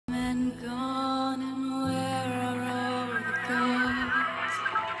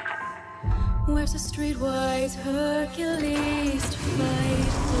Where's the streetwise Hercules to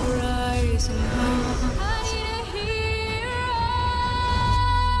fight the rising hawk? I need a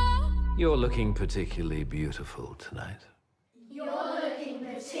hero. You're looking particularly beautiful tonight. You're looking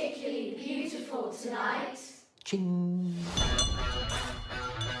particularly beautiful tonight. Ching.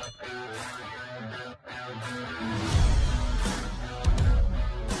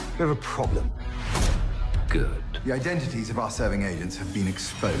 We have a problem. Good. The identities of our serving agents have been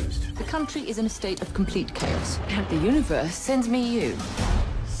exposed. The country is in a state of complete chaos. And the universe sends me you.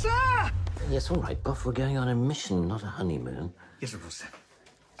 Sir! Yes, all right, Buff. We're going on a mission, not a honeymoon. Yes, of course,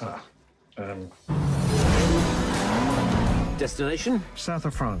 sir. Destination? South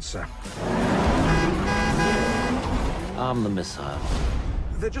of France, sir. Arm the missile.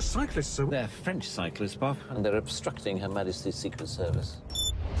 They're just cyclists, sir. They're French cyclists, Buff, and they're obstructing Her Majesty's Secret Service.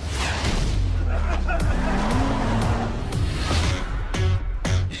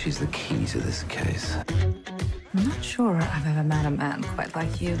 She's the key to this case. I'm not sure I've ever met a man quite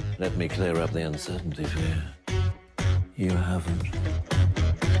like you. Let me clear up the uncertainty for you. You haven't.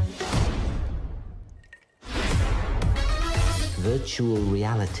 Virtual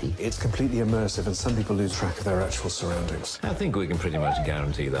reality. It's completely immersive, and some people lose track of their actual surroundings. I think we can pretty much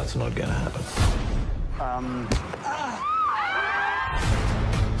guarantee that's not going to happen.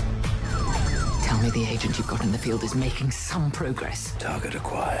 Tell me the agent you've got in the field is making some progress. Target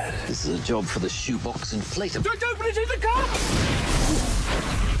acquired. This is a job for the shoebox inflator. Don't open it in the car!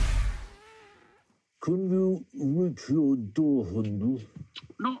 Can you reach your door handle?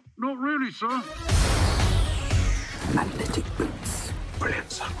 Not really, sir. Magnetic boots.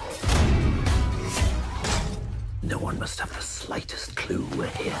 Brilliant, son. No one must have the slightest clue we're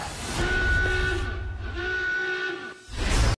here.